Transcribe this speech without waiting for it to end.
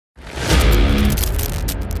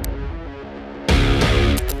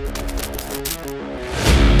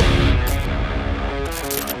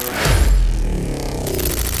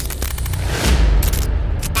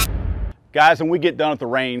Guys, when we get done at the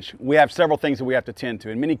range, we have several things that we have to tend to.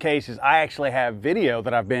 In many cases, I actually have video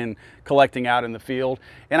that I've been collecting out in the field,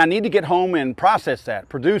 and I need to get home and process that,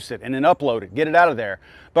 produce it, and then upload it, get it out of there.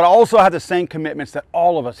 But I also have the same commitments that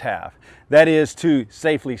all of us have. That is to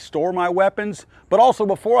safely store my weapons, but also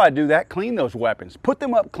before I do that, clean those weapons. Put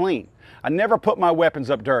them up clean. I never put my weapons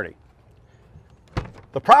up dirty.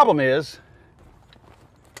 The problem is,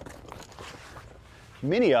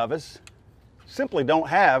 many of us simply don't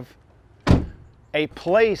have a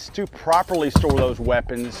place to properly store those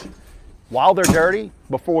weapons while they're dirty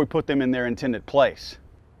before we put them in their intended place.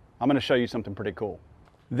 I'm going to show you something pretty cool.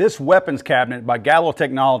 This weapons cabinet by Gallow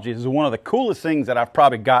Technologies is one of the coolest things that I've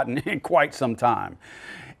probably gotten in quite some time.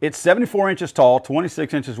 It's 74 inches tall,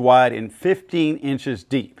 26 inches wide, and 15 inches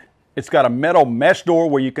deep. It's got a metal mesh door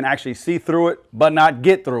where you can actually see through it, but not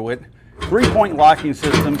get through it. 3-point locking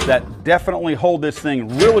systems that definitely hold this thing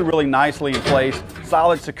really nicely in place,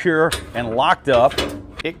 solid, secure, and locked up.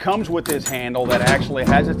 It comes with this handle that actually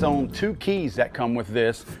has its own 2 keys that come with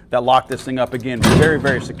this that lock this thing up. Again,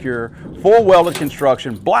 very secure. Full welded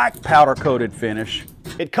construction, black powder coated finish.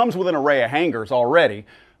 It comes with an array of hangers already,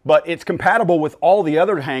 but it's compatible with all the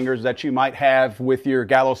other hangers that you might have with your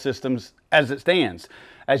Gallow systems as it stands.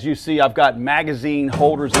 As you see, I've got magazine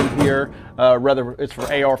holders in here, whether it's for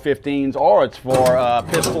AR-15s or it's for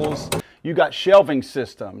pistols. You got shelving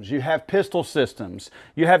systems, you have pistol systems,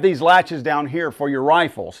 you have these latches down here for your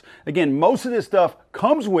rifles. Again, most of this stuff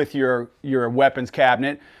comes with your weapons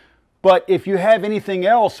cabinet, but if you have anything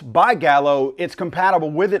else by Gallow, it's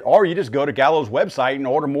compatible with it, or you just go to Gallow's website and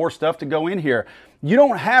order more stuff to go in here. You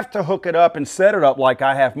don't have to hook it up and set it up like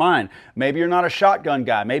I have mine. Maybe you're not a shotgun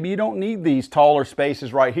guy. Maybe you don't need these taller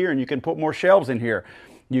spaces right here and you can put more shelves in here.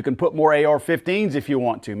 You can put more AR-15s if you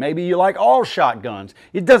want to. Maybe you like all shotguns.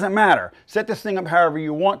 It doesn't matter. Set this thing up however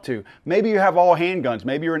you want to. Maybe you have all handguns.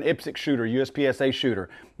 Maybe you're an IPSC shooter, USPSA shooter.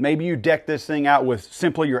 Maybe you deck this thing out with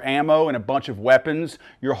simply your ammo and a bunch of weapons,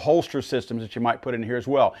 your holster systems that you might put in here as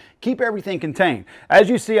well. Keep everything contained. As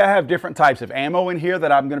you see, I have different types of ammo in here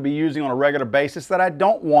that I'm going to be using on a regular basis that I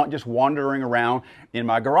don't want just wandering around in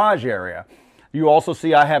my garage area. You also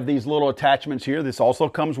see I have these little attachments here. This also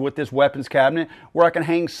comes with this weapons cabinet where I can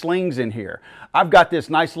hang slings in here. I've got this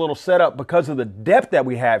nice little setup because of the depth that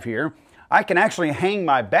we have here. I can actually hang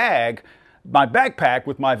my backpack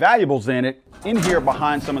with my valuables in it in here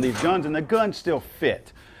behind some of these guns, and the guns still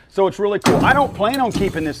fit. So it's really cool. I don't plan on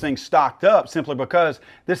keeping this thing stocked up simply because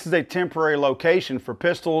this is a temporary location for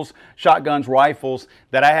pistols, shotguns, rifles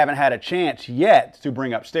that I haven't had a chance yet to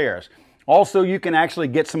bring upstairs. Also, you can actually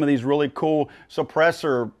get some of these really cool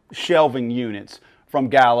suppressor shelving units from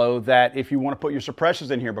Gallow that if you want to put your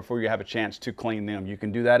suppressors in here before you have a chance to clean them, you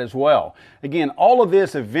can do that as well. Again, all of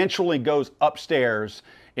this eventually goes upstairs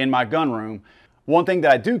in my gun room. One thing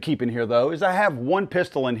that I do keep in here though is I have one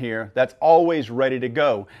pistol in here that's always ready to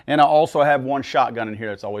go, and I also have one shotgun in here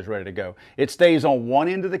that's always ready to go. It stays on one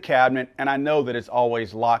end of the cabinet and I know that it's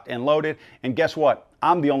always locked and loaded, and guess what?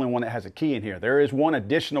 I'm the only one that has a key in here. There is one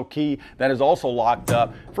additional key that is also locked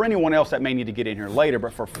up for anyone else that may need to get in here later,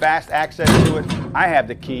 but for fast access to it, I have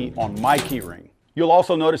the key on my key ring. You'll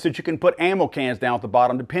also notice that you can put ammo cans down at the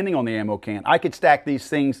bottom depending on the ammo can. I could stack these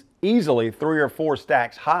things easily 3 or 4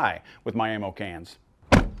 stacks high with my ammo cans.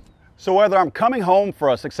 So whether I'm coming home for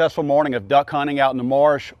a successful morning of duck hunting out in the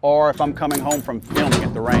marsh, or if I'm coming home from filming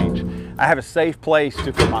at the range, I have a safe place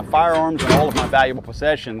to put my firearms and all of my valuable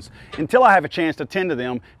possessions until I have a chance to tend to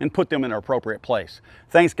them and put them in their appropriate place.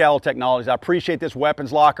 Thanks, Gallow Technologies. I appreciate this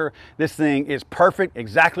weapons locker. This thing is perfect,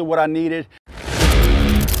 exactly what I needed.